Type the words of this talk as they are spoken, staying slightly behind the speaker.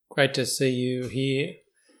Great to see you here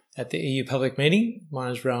at the EU Public Meeting. My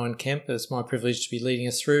name is Rowan Kemp. It's my privilege to be leading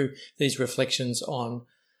us through these reflections on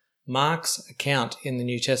Mark's account in the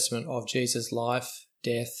New Testament of Jesus' life,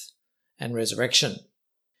 death, and resurrection.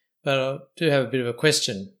 But I do have a bit of a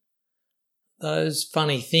question. Those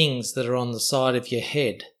funny things that are on the side of your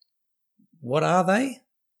head, what are they?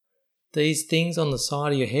 These things on the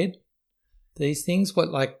side of your head? These things,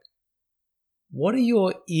 what are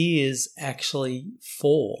your ears actually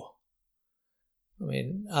for? I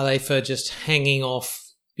mean, are they for just hanging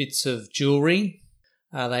off bits of jewellery?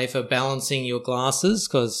 Are they for balancing your glasses?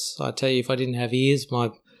 Because I tell you, if I didn't have ears,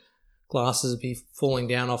 my glasses would be falling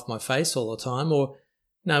down off my face all the time. Or,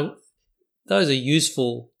 no, those are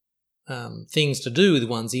useful things to do with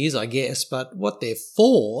one's ears, I guess, but what they're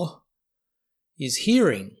for is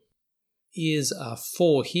hearing. Ears are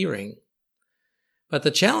for hearing. But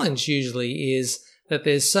the challenge usually is that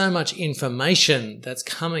there's so much information that's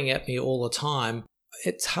coming at me all the time.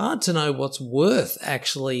 It's hard to know what's worth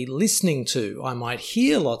actually listening to. I might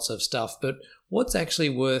hear lots of stuff, but what's actually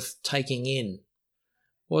worth taking in?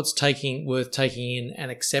 What's worth taking in and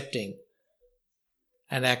accepting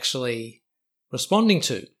and actually responding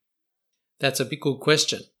to? That's a big good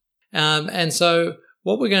question. And so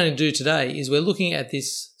what we're going to do today is we're looking at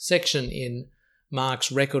this section in Mark's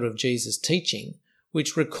record of Jesus' teaching,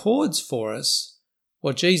 which records for us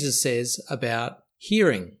what Jesus says about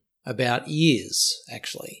hearing, about ears,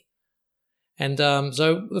 actually. And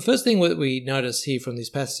so the first thing that we notice here from this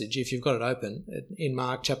passage, if you've got it open, in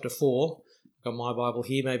Mark chapter 4, I've got my Bible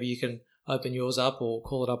here, maybe you can open yours up or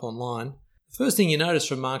call it up online. The first thing you notice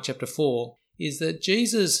from Mark chapter 4 is that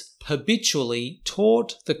Jesus habitually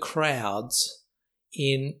taught the crowds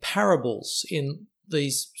in parables, in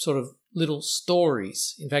these sort of little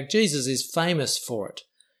stories. In fact, Jesus is famous for it.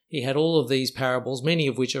 He had all of these parables, many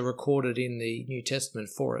of which are recorded in the New Testament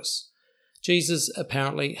for us. Jesus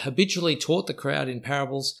apparently habitually taught the crowd in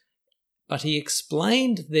parables, but he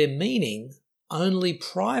explained their meaning only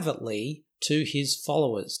privately to his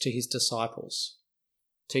followers, to his disciples.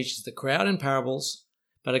 Teaches the crowd in parables,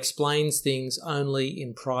 but explains things only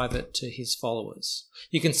in private to his followers.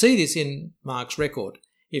 You can see this in Mark's record.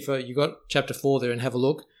 If you've got chapter 4 there and have a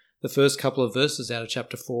look, the first couple of verses out of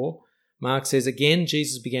chapter 4, Mark says, "Again,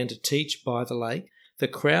 Jesus began to teach by the lake. The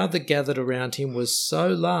crowd that gathered around him was so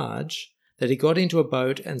large that he got into a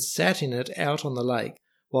boat and sat in it out on the lake,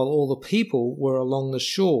 while all the people were along the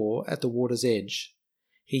shore at the water's edge.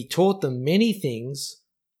 He taught them many things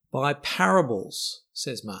by parables,"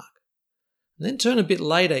 says Mark. And then turn a bit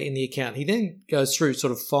later in the account. He then goes through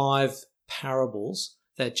sort of 5 parables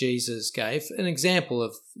that Jesus gave, an example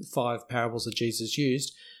of 5 parables that Jesus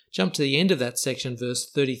used. Jump to the end of that section,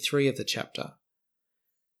 verse 33 of the chapter.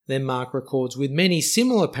 Then Mark records, "With many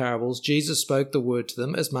similar parables, Jesus spoke the word to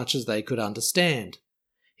them as much as they could understand.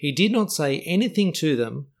 He did not say anything to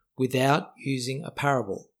them without using a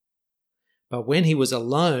parable. But when he was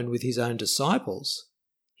alone with his own disciples,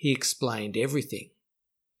 he explained everything."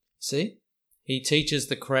 See? He teaches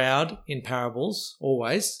the crowd in parables,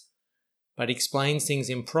 always, but explains things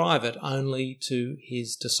in private only to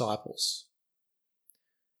his disciples.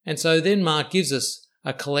 And so then Mark gives us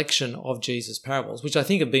a collection of Jesus' parables, which I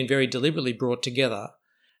think have been very deliberately brought together.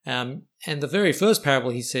 And the very first parable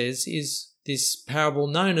he says is this parable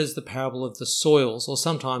known as the parable of the soils, or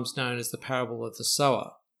sometimes known as the parable of the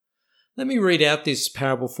sower. Let me read out this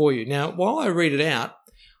parable for you. Now, while I read it out,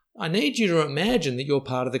 I need you to imagine that you're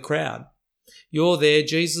part of the crowd. You're there.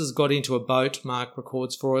 Jesus got into a boat, Mark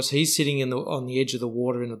records for us. He's sitting on the edge of the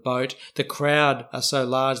water in a boat. The crowd are so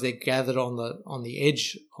large they're gathered on the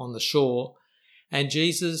edge, on the shore. And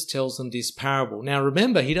Jesus tells them this parable. Now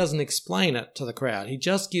remember, he doesn't explain it to the crowd. He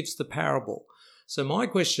just gives the parable. So my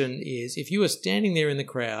question is, if you were standing there in the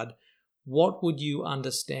crowd, what would you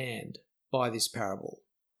understand by this parable?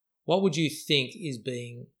 What would you think is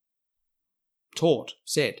being taught,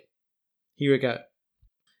 said? Here we go.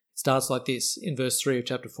 It starts like this in verse 3 of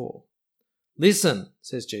chapter 4. "Listen,"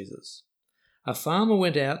 says Jesus. "A farmer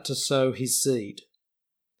went out to sow his seed.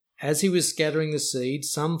 As he was scattering the seed,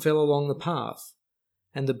 some fell along the path,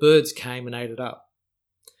 and the birds came and ate it up.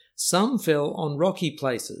 Some fell on rocky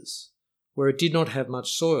places, where it did not have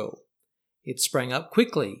much soil. It sprang up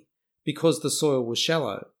quickly, because the soil was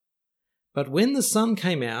shallow. But when the sun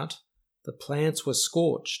came out, the plants were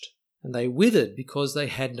scorched, and they withered because they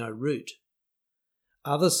had no root.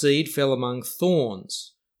 Other seed fell among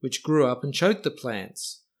thorns, which grew up and choked the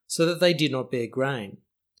plants, so that they did not bear grain.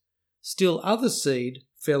 Still other seed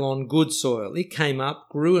fell on good soil. It came up,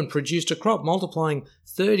 grew, and produced a crop, multiplying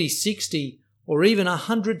 30, 60, or even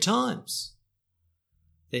 100 times."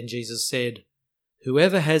 Then Jesus said,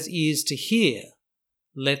 Whoever has ears to hear,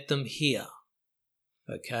 let them hear.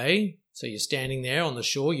 Okay, so you're standing there on the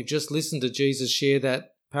shore. You've just listened to Jesus share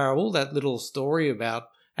that parable, that little story about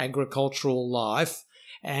agricultural life.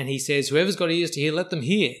 And he says, whoever's got ears to hear, let them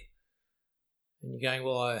hear. And you're going,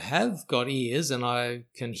 well, I have got ears and I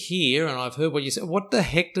can hear and I've heard what you said. What the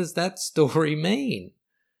heck does that story mean?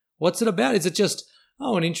 What's it about? Is it just,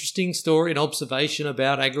 an interesting story, an observation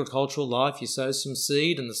about agricultural life? You sow some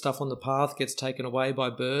seed and the stuff on the path gets taken away by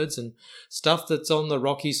birds, and stuff that's on the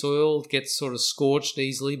rocky soil gets sort of scorched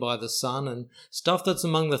easily by the sun, and stuff that's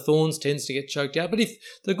among the thorns tends to get choked out. But if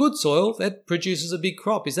the good soil, that produces a big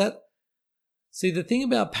crop. Is that... See, the thing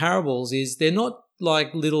about parables is they're not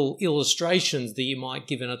like little illustrations that you might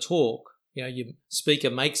give in a talk. You know, your speaker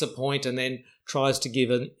makes a point and then tries to give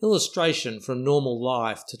an illustration from normal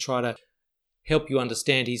life to try to help you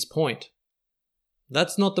understand his point.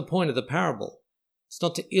 That's not the point of the parable. It's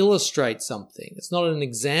not to illustrate something. It's not an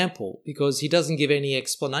example because he doesn't give any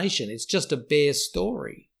explanation. It's just a bare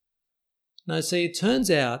story. No, see, it turns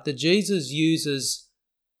out that Jesus uses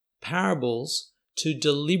parables to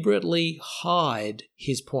deliberately hide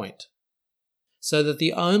his point, so that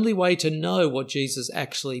the only way to know what Jesus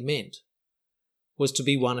actually meant was to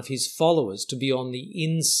be one of his followers, to be on the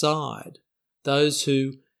inside, those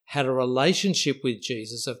who had a relationship with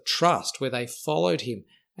Jesus of trust where they followed him,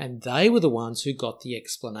 and they were the ones who got the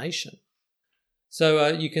explanation. So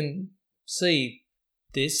you can see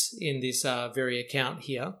this in this very account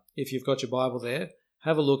here. If you've got your Bible there,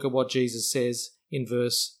 have a look at what Jesus says in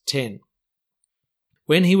verse 10.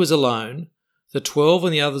 When he was alone, the 12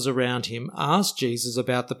 and the others around him asked Jesus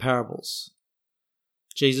about the parables.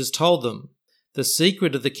 Jesus told them, "The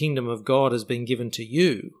secret of the kingdom of God has been given to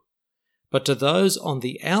you, but to those on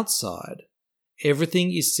the outside,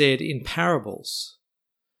 everything is said in parables,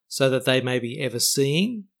 so that they may be ever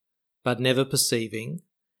seeing, but never perceiving,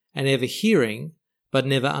 and ever hearing, but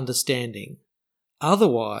never understanding.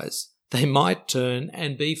 Otherwise, they might turn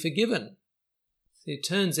and be forgiven." It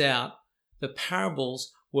turns out the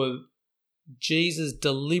parables were Jesus'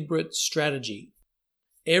 deliberate strategy.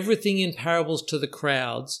 Everything in parables to the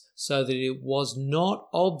crowds so that it was not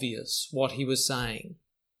obvious what he was saying,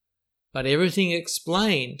 but everything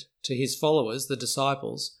explained to his followers, the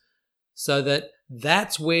disciples, so that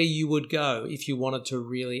that's where you would go if you wanted to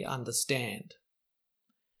really understand.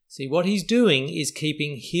 See, what he's doing is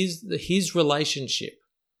keeping his relationship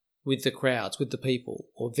with the crowds, with the people,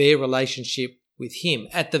 or their relationship with him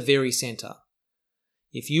at the very center.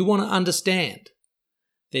 If you want to understand,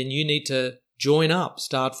 then you need to join up,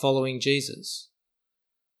 start following Jesus.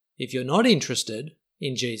 If you're not interested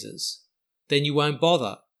in Jesus, then you won't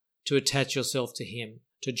bother to attach yourself to him,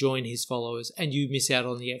 to join his followers, and you miss out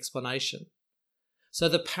on the explanation. So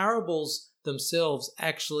the parables themselves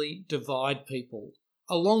actually divide people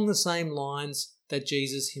along the same lines that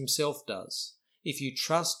Jesus himself does. If you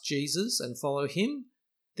trust Jesus and follow him,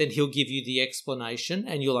 then he'll give you the explanation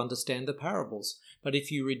and you'll understand the parables. But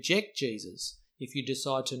if you reject Jesus, if you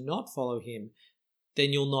decide to not follow him,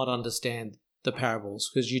 then you'll not understand the parables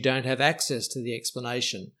because you don't have access to the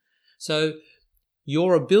explanation. So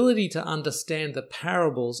your ability to understand the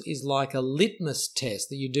parables is like a litmus test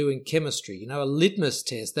that you do in chemistry, a litmus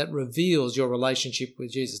test that reveals your relationship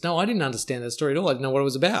with Jesus. No, I didn't understand that story at all. I didn't know what it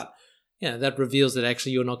was about. That reveals that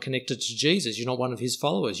actually you're not connected to Jesus. You're not one of his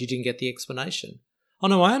followers. You didn't get the explanation. Oh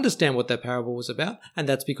no, I understand what that parable was about, and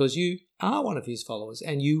that's because you are one of his followers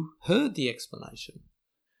and you heard the explanation.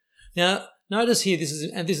 Now, notice here, this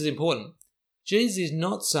is important. Jesus is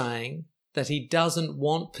not saying that he doesn't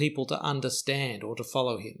want people to understand or to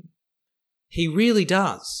follow him. He really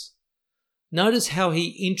does. Notice how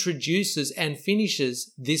he introduces and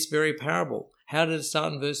finishes this very parable. How did it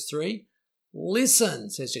start in verse 3? Listen,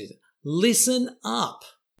 says Jesus. Listen up.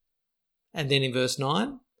 And then in verse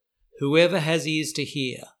 9, whoever has ears to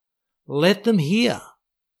hear, let them hear.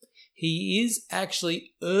 He is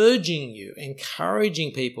actually urging you,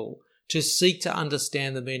 encouraging people to seek to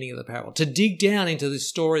understand the meaning of the parable, to dig down into the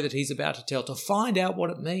story that he's about to tell, to find out what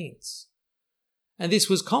it means. And this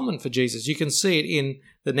was common for Jesus. You can see it in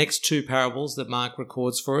the next two parables that Mark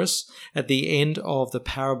records for us. At the end of the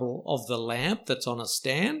parable of the lamp that's on a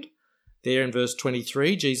stand, there in verse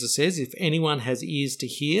 23, Jesus says, if anyone has ears to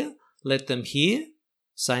hear, let them hear.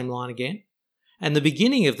 Same line again. And the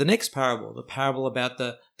beginning of the next parable, the parable about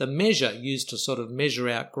the measure used to sort of measure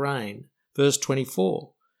out grain, verse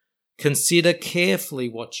 24, consider carefully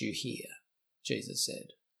what you hear, Jesus said.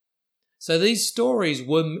 So these stories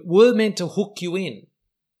were meant to hook you in.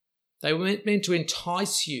 They were meant to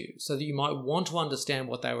entice you so that you might want to understand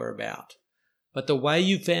what they were about. But the way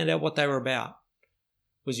you found out what they were about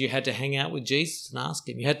was you had to hang out with Jesus and ask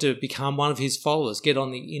him. You had to become one of his followers, get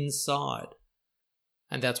on the inside.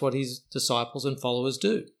 And that's what his disciples and followers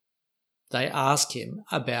do. They ask him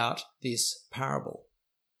about this parable.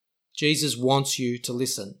 Jesus wants you to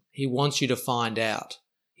listen. He wants you to find out.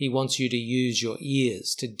 He wants you to use your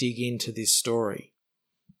ears to dig into this story.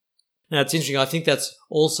 Now, it's interesting. I think that's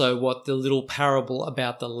also what the little parable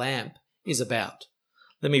about the lamp is about.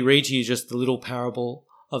 Let me read to you just the little parable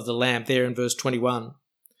of the lamp there in verse 21.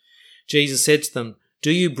 Jesus said to them,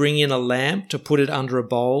 "Do you bring in a lamp to put it under a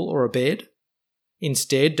bowl or a bed?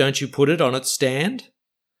 Instead, don't you put it on its stand?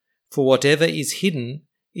 For whatever is hidden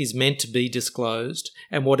is meant to be disclosed,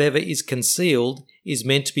 and whatever is concealed is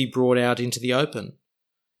meant to be brought out into the open.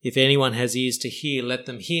 If anyone has ears to hear, let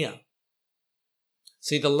them hear."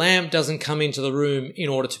 See, the lamp doesn't come into the room in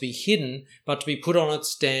order to be hidden, but to be put on its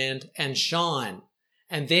stand and shine.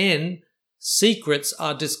 And then secrets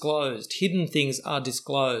are disclosed, hidden things are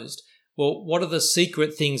disclosed. Well, what are the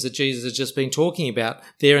secret things that Jesus has just been talking about?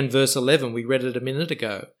 There in verse 11, we read it a minute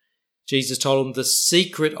ago. Jesus told them the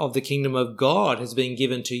secret of the kingdom of God has been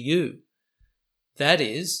given to you. That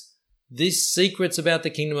is, this secret's about the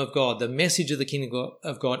kingdom of God. The message of the kingdom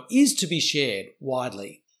of God is to be shared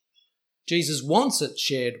widely. Jesus wants it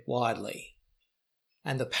shared widely.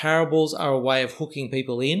 And the parables are a way of hooking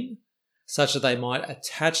people in such that they might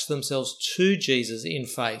attach themselves to Jesus in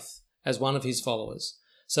faith as one of his followers,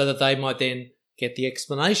 so that they might then get the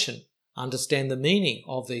explanation, understand the meaning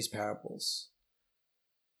of these parables.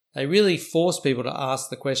 They really force people to ask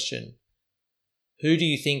the question, who do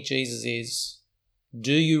you think Jesus is?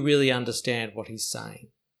 Do you really understand what he's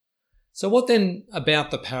saying? So what then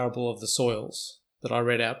about the parable of the soils that I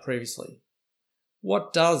read out previously?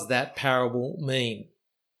 What does that parable mean?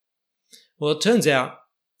 Well, it turns out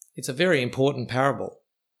it's a very important parable,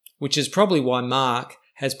 which is probably why Mark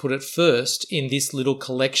has put it first in this little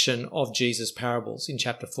collection of Jesus' parables in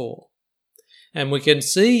chapter 4. And we can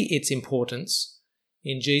see its importance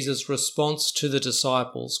in Jesus' response to the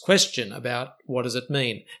disciples' question about what does it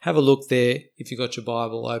mean. Have a look there, if you've got your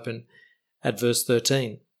Bible open, at verse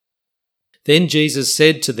 13. Then Jesus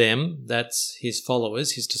said to them, that's his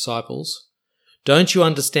followers, his disciples, "Don't you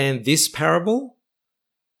understand this parable?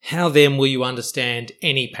 How then will you understand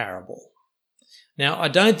any parable?" Now, I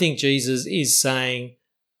don't think Jesus is saying,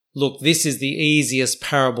 look, this is the easiest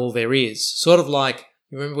parable there is. Sort of like,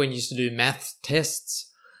 you remember when you used to do math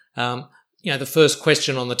tests? The first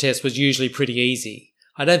question on the test was usually pretty easy.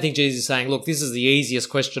 I don't think Jesus is saying, look, this is the easiest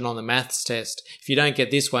question on the maths test. If you don't get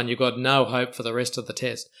this one, you've got no hope for the rest of the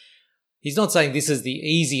test. He's not saying this is the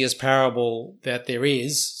easiest parable that there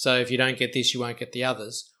is, so if you don't get this, you won't get the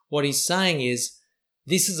others. What he's saying is,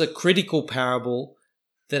 this is a critical parable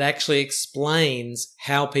that actually explains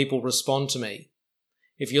how people respond to me.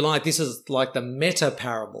 If you like, this is like the meta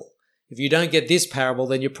parable. If you don't get this parable,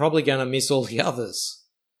 then you're probably going to miss all the others.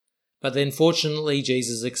 But then fortunately,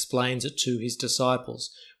 Jesus explains it to his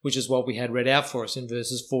disciples, which is what we had read out for us in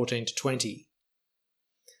verses 14 to 20.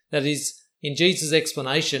 That is, in Jesus'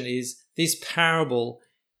 explanation this parable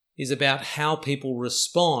is about how people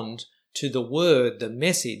respond to the word, the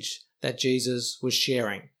message that Jesus was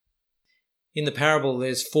sharing. In the parable,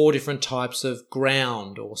 there's 4 different types of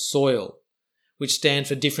ground or soil, which stand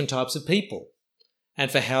for different types of people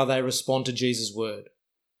and for how they respond to Jesus' word.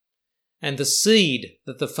 And the seed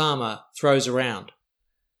that the farmer throws around,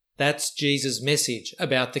 that's Jesus' message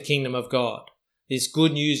about the kingdom of God. This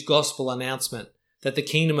good news gospel announcement that the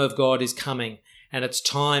kingdom of God is coming and it's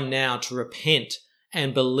time now to repent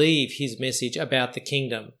and believe his message about the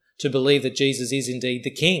kingdom, to believe that Jesus is indeed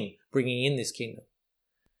the king bringing in this kingdom.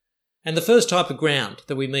 And the first type of ground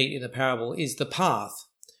that we meet in the parable is the path,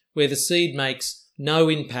 where the seed makes no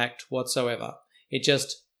impact whatsoever. It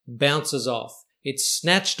just bounces off. It's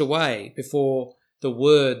snatched away before the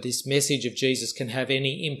word, this message of Jesus, can have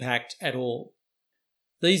any impact at all.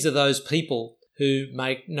 These are those people who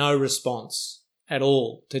make no response at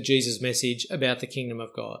all to Jesus' message about the kingdom of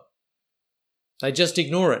God. They just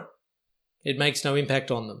ignore it. It makes no impact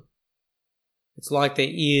on them. It's like their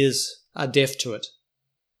ears are deaf to it.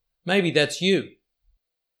 Maybe that's you.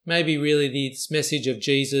 Maybe really this message of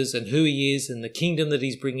Jesus and who he is and the kingdom that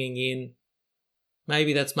he's bringing in,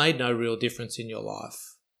 maybe that's made no real difference in your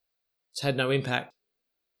life. It's had no impact.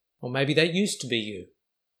 Or maybe that used to be you.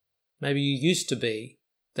 Maybe you used to be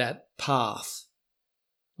that path.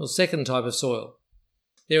 Well, second type of soil.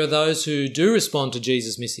 There are those who do respond to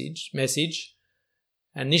Jesus' message.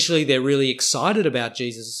 Initially, they're really excited about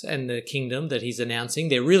Jesus and the kingdom that he's announcing.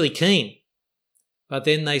 They're really keen. But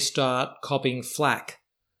then they start copping flack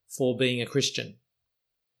for being a Christian.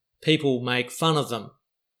 People make fun of them.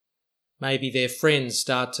 Maybe their friends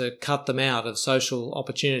start to cut them out of social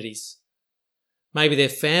opportunities. Maybe their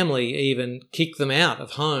family even kick them out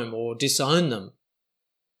of home or disown them.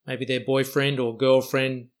 Maybe their boyfriend or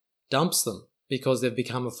girlfriend dumps them because they've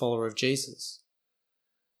become a follower of Jesus.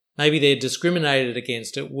 Maybe they're discriminated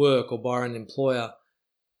against at work or by an employer.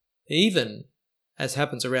 Even, as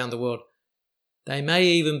happens around the world, they may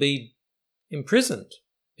even be imprisoned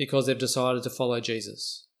because they've decided to follow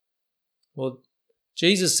Jesus. Well,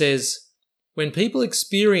 Jesus says, when people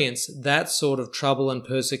experience that sort of trouble and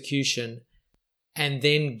persecution and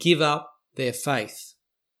then give up their faith,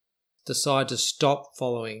 decide to stop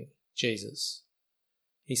following Jesus,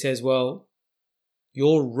 he says, well,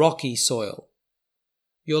 you're rocky soil.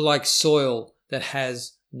 You're like soil that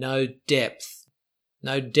has no depth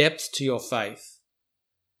to your faith.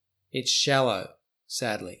 It's shallow,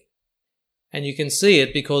 sadly. And you can see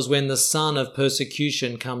it because when the sun of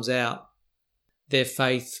persecution comes out, their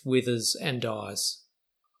faith withers and dies.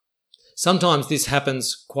 Sometimes this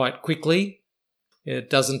happens quite quickly. It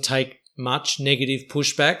doesn't take much negative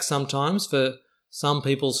pushback sometimes for some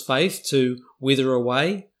people's faith to wither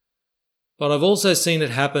away. But I've also seen it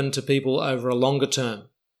happen to people over a longer term,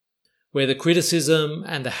 where the criticism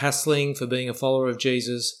and the hassling for being a follower of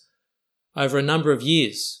Jesus over a number of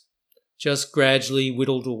years just gradually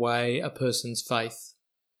whittled away a person's faith.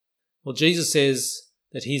 Well, Jesus says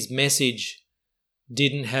that his message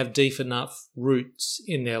didn't have deep enough roots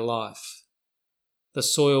in their life. The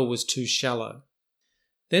soil was too shallow.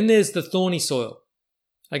 Then there's the thorny soil.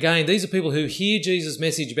 Again, these are people who hear Jesus'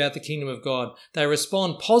 message about the kingdom of God. They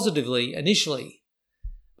respond positively initially,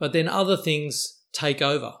 but then other things take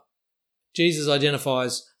over. Jesus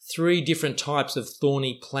identifies 3 different types of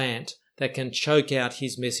thorny plant that can choke out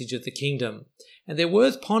his message of the kingdom, and they're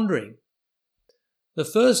worth pondering. The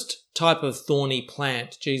first type of thorny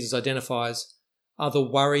plant Jesus identifies are the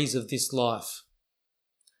worries of this life.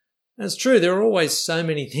 And it's true, there are always so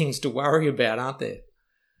many things to worry about, aren't there?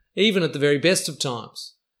 Even at the very best of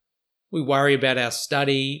times. We worry about our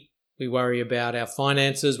study, we worry about our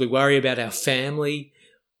finances, we worry about our family,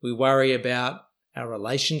 we worry about our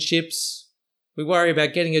relationships, we worry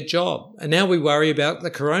about getting a job, and now we worry about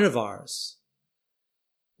the coronavirus.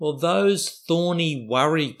 Well, those thorny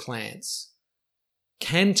worry plants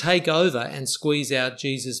can take over and squeeze out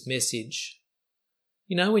Jesus' message.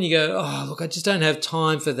 You know, when you go, oh, look, I just don't have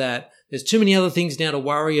time for that. There's too many other things now to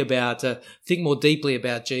worry about, to think more deeply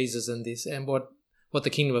about Jesus and this and what the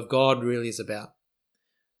kingdom of God really is about.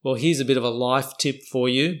 Well, here's a bit of a life tip for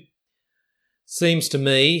you. Seems to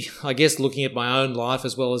me, I guess looking at my own life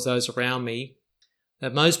as well as those around me,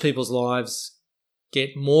 that most people's lives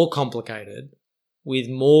get more complicated with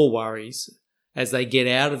more worries as they get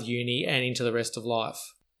out of uni and into the rest of life.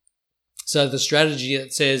 So the strategy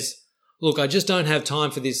that says, look, I just don't have time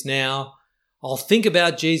for this now. I'll think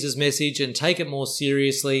about Jesus' message and take it more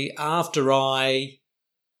seriously after I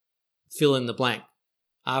fill in the blank.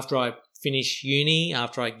 After I finish uni,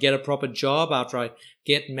 after I get a proper job, after I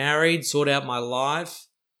get married, sort out my life.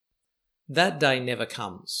 That day never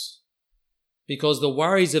comes because the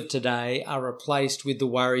worries of today are replaced with the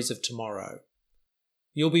worries of tomorrow.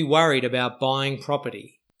 You'll be worried about buying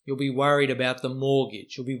property. You'll be worried about the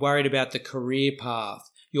mortgage. You'll be worried about the career path,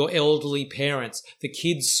 your elderly parents, the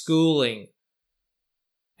kids' schooling.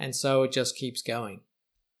 And so it just keeps going.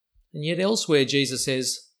 And yet elsewhere Jesus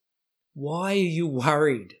says, why are you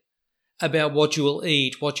worried about what you will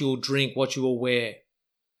eat, what you will drink, what you will wear?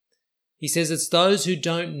 He says it's those who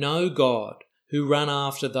don't know God who run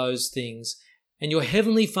after those things, and your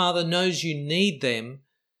heavenly Father knows you need them.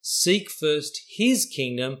 Seek first his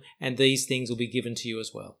kingdom, and these things will be given to you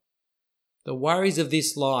as well. The worries of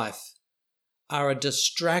this life are a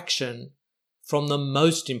distraction from the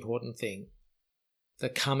most important thing, the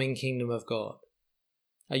coming kingdom of God.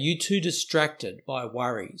 Are you too distracted by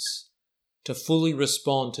worries to fully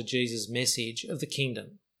respond to Jesus' message of the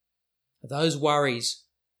kingdom? Are those worries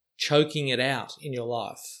choking it out in your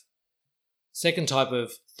life? Second type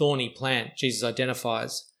of thorny plant Jesus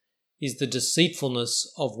identifies is the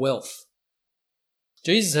deceitfulness of wealth.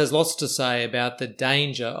 Jesus has lots to say about the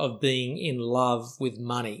danger of being in love with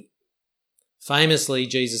money. Famously,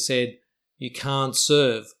 Jesus said, you can't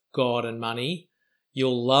serve God and money.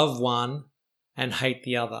 You'll love one and hate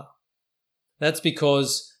the other. That's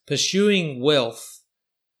because pursuing wealth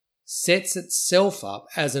sets itself up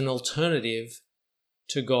as an alternative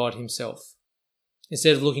to God himself.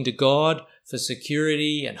 Instead of looking to God for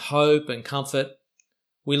security and hope and comfort,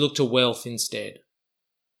 we look to wealth instead.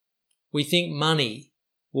 We think money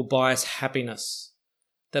will buy us happiness,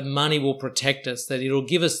 that money will protect us, that it'll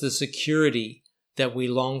give us the security that we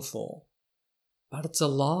long for. But it's a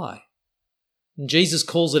lie. And Jesus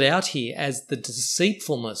calls it out here as the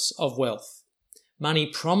deceitfulness of wealth. Money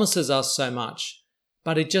promises us so much,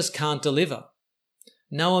 but it just can't deliver.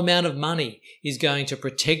 No amount of money is going to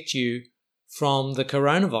protect you from the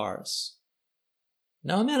coronavirus.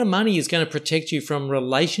 No amount of money is going to protect you from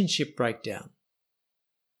relationship breakdown.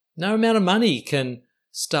 No amount of money can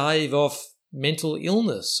stave off mental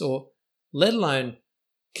illness or let alone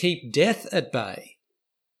keep death at bay.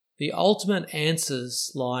 The ultimate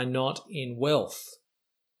answers lie not in wealth,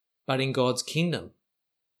 but in God's kingdom,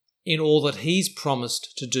 in all that He's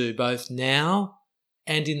promised to do both now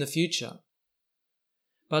and in the future.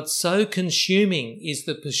 But so consuming is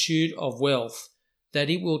the pursuit of wealth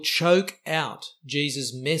that it will choke out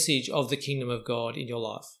Jesus' message of the kingdom of God in your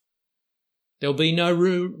life. There'll be no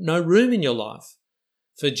room in your life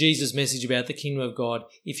for Jesus' message about the kingdom of God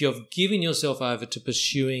if you've given yourself over to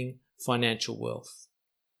pursuing financial wealth.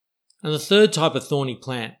 And the third type of thorny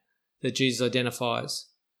plant that Jesus identifies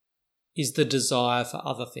is the desire for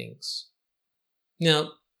other things.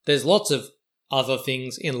 Now, there's lots of other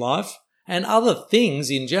things in life, and other things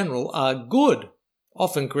in general are good,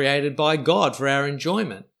 often created by God for our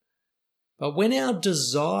enjoyment. But when our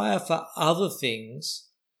desire for other things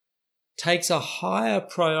takes a higher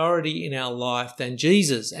priority in our life than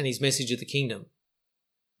Jesus and His message of the kingdom,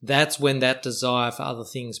 that's when that desire for other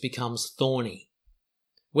things becomes thorny.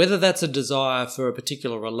 Whether that's a desire for a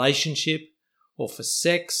particular relationship or for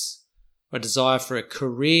sex, or a desire for a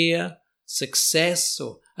career, success,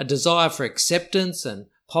 or a desire for acceptance and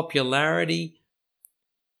popularity.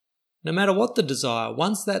 No matter what the desire,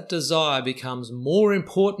 once that desire becomes more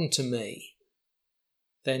important to me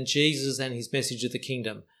than Jesus and His message of the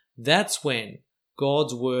kingdom, that's when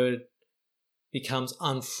God's word becomes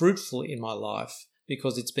unfruitful in my life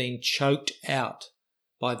because it's been choked out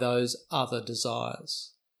by those other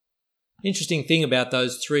desires. Interesting thing about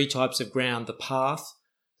those three types of ground, the path,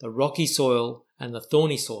 the rocky soil, and the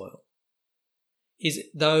thorny soil, is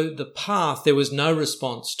though the path there was no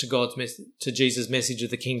response to Jesus' message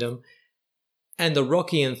of the kingdom, and the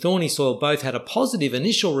rocky and thorny soil both had a positive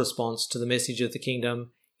initial response to the message of the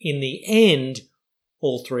kingdom, in the end,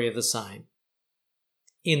 all three are the same.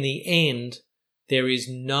 In the end, there is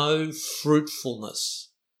no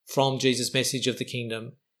fruitfulness from Jesus' message of the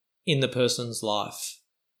kingdom in the person's life.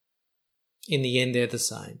 In the end, they're the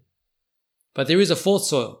same. But there is a fourth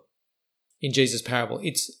soil in Jesus' parable.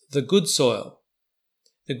 It's the good soil.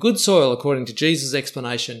 The good soil, according to Jesus'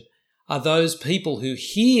 explanation, are those people who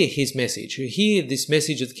hear His message, who hear this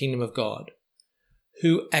message of the kingdom of God,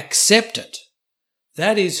 who accept it.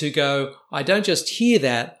 That is, who go, I don't just hear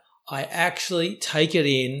that, I actually take it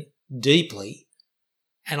in deeply,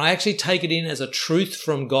 and I actually take it in as a truth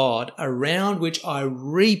from God around which I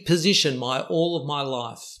reposition all of my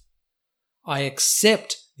life. I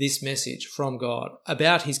accept this message from God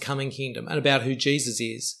about His coming kingdom and about who Jesus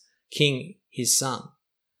is, King, His Son.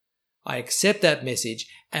 I accept that message,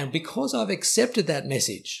 and because I've accepted that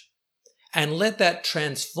message and let that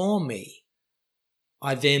transform me,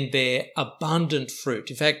 I then bear abundant fruit.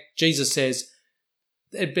 In fact, Jesus says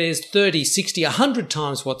it bears 30, 60, 100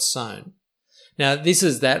 times what's sown. Now, this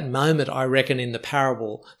is that moment, I reckon, in the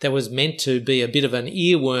parable that was meant to be a bit of an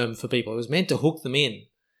earworm for people. It was meant to hook them in.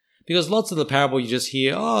 Because lots of the parable you just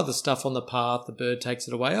hear, the stuff on the path, the bird takes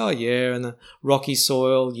it away, and the rocky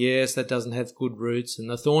soil, yes, that doesn't have good roots, and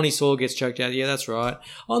the thorny soil gets choked out, yeah, that's right.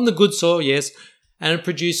 On the good soil, yes, and it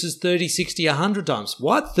produces 30, 60, 100 times.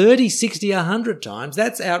 What? 30, 60, 100 times?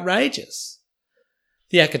 That's outrageous.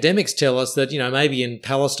 The academics tell us that, maybe in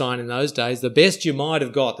Palestine in those days, the best you might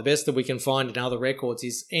have got, the best that we can find in other records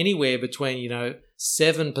is anywhere between,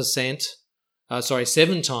 7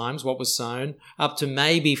 times what was sown, up to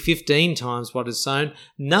maybe 15 times what is sown.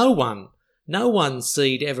 No one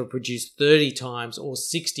seed ever produced 30 times or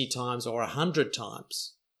 60 times or 100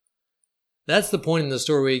 times. That's the point in the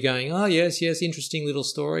story where you're going, oh, yes, interesting little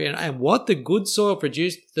story. And what the good soil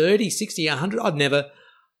produced, 30, 60, 100,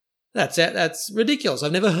 that's ridiculous.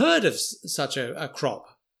 I've never heard of such a crop.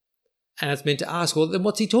 And it's meant to ask, well, then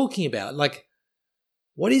what's he talking about?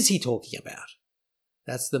 What is he talking about?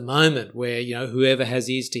 That's the moment where, whoever has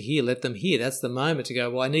ears to hear, let them hear. That's the moment to go,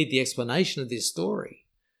 well, I need the explanation of this story.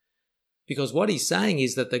 Because what he's saying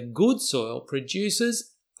is that the good soil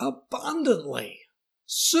produces abundantly,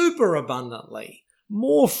 super abundantly,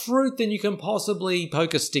 more fruit than you can possibly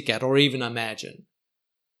poke a stick at or even imagine.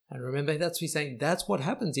 And remember, that's what he's saying. That's what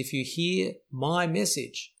happens if you hear my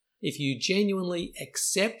message. If you genuinely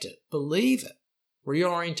accept it, believe it,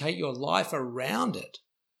 reorientate your life around it,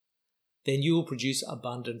 then you will produce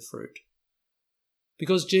abundant fruit.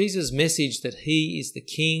 Because Jesus' message that He is the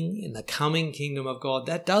King in the coming kingdom of God,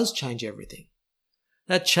 that does change everything.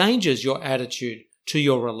 That changes your attitude to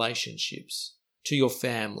your relationships, to your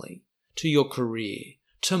family, to your career,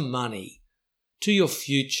 to money, to your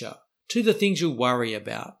future, to the things you worry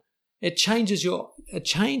about. It changes your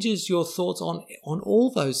thoughts on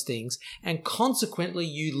all those things, and consequently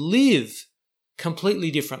you live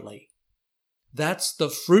completely differently. That's the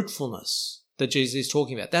fruitfulness that Jesus is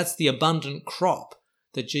talking about. That's the abundant crop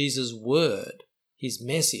that Jesus' word, his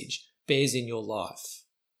message, bears in your life.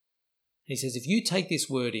 He says, if you take this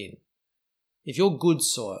word in, if you're good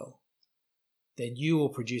soil, then you will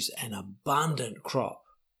produce an abundant crop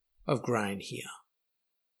of grain here.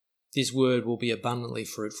 This word will be abundantly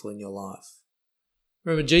fruitful in your life.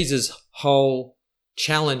 Remember, Jesus' whole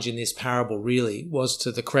challenge in this parable really was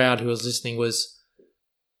to the crowd who was listening was,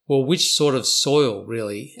 well, which sort of soil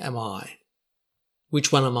really am I?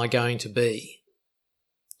 Which one am I going to be?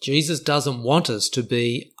 Jesus doesn't want us to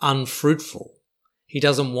be unfruitful. He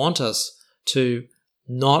doesn't want us to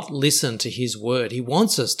not listen to his word. He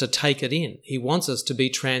wants us to take it in. He wants us to be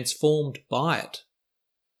transformed by it.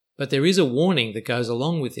 But there is a warning that goes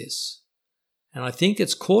along with this. And I think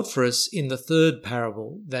it's caught for us in the third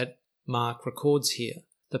parable that Mark records here,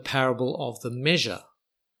 the parable of the measure.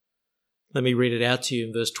 Let me read it out to you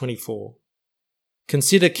in verse 24.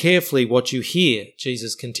 Consider carefully what you hear,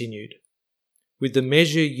 Jesus continued. With the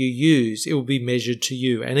measure you use, it will be measured to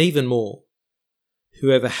you, and even more.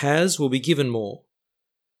 Whoever has will be given more.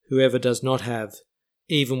 Whoever does not have,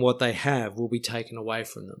 even what they have will be taken away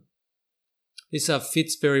from them. This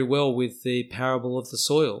fits very well with the parable of the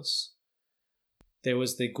soils. There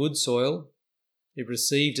was the good soil. It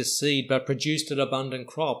received a seed but produced an abundant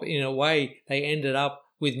crop. In a way, they ended up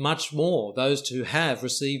with much more. Those who have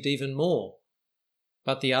received even more.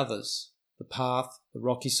 But the others, the path, the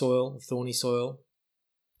rocky soil, the thorny soil,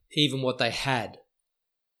 even what they had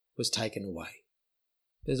was taken away.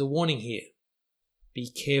 There's a warning here.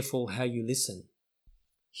 Be careful how you listen.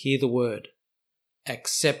 Hear the word.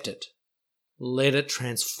 Accept it. Let it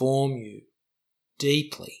transform you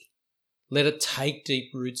deeply. Let it take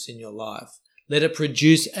deep roots in your life. Let it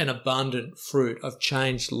produce an abundant fruit of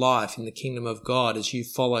changed life in the kingdom of God as you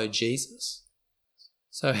follow Jesus.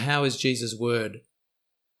 So how is Jesus' word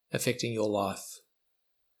affecting your life?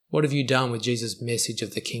 What have you done with Jesus' message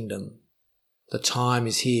of the kingdom? The time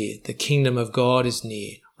is here. The kingdom of God is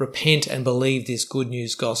near. Repent and believe this good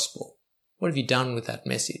news gospel. What have you done with that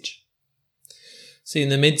message? See, in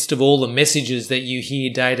the midst of all the messages that you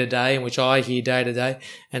hear day to day, and which I hear day to day,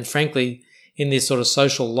 and frankly, in this sort of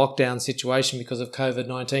social lockdown situation because of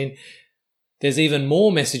COVID-19, there's even more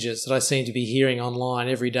messages that I seem to be hearing online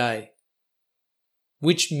every day.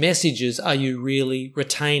 Which messages are you really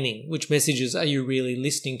retaining? Which messages are you really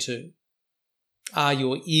listening to? Are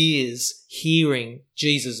your ears hearing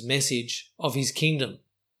Jesus' message of his kingdom?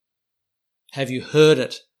 Have you heard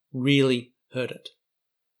it, really heard it?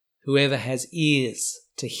 Whoever has ears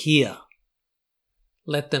to hear,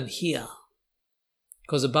 let them hear.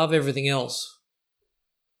 Because above everything else,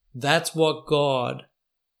 that's what God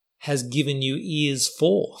has given you ears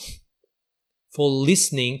for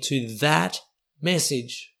listening to that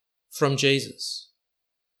message from Jesus.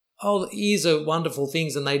 Oh, the ears are wonderful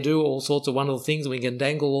things and they do all sorts of wonderful things and we can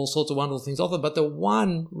dangle all sorts of wonderful things off them. But the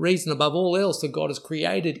one reason above all else that God has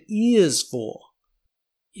created ears for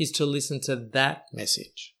is to listen to that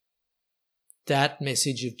message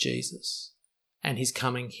of Jesus and his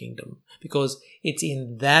coming kingdom. Because it's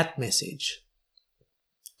in that message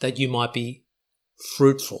that you might be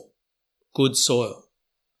fruitful, good soil,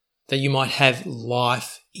 that you might have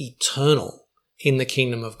life eternal in the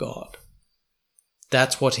kingdom of God.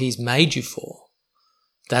 That's what he's made you for.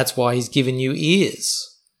 That's why he's given you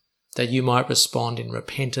ears, that you might respond in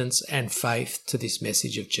repentance and faith to this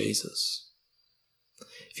message of Jesus.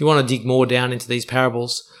 If you want to dig more down into these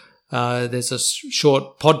parables, there's a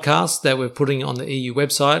short podcast that we're putting on the EU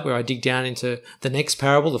website where I dig down into the next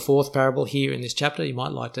parable, the fourth parable here in this chapter. You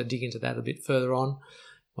might like to dig into that a bit further on.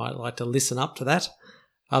 You might like to listen up to that.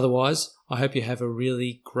 Otherwise, I hope you have a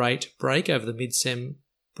really great break over the mid-sem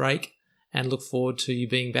break and look forward to you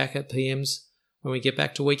being back at PMs when we get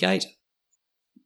back to week 8.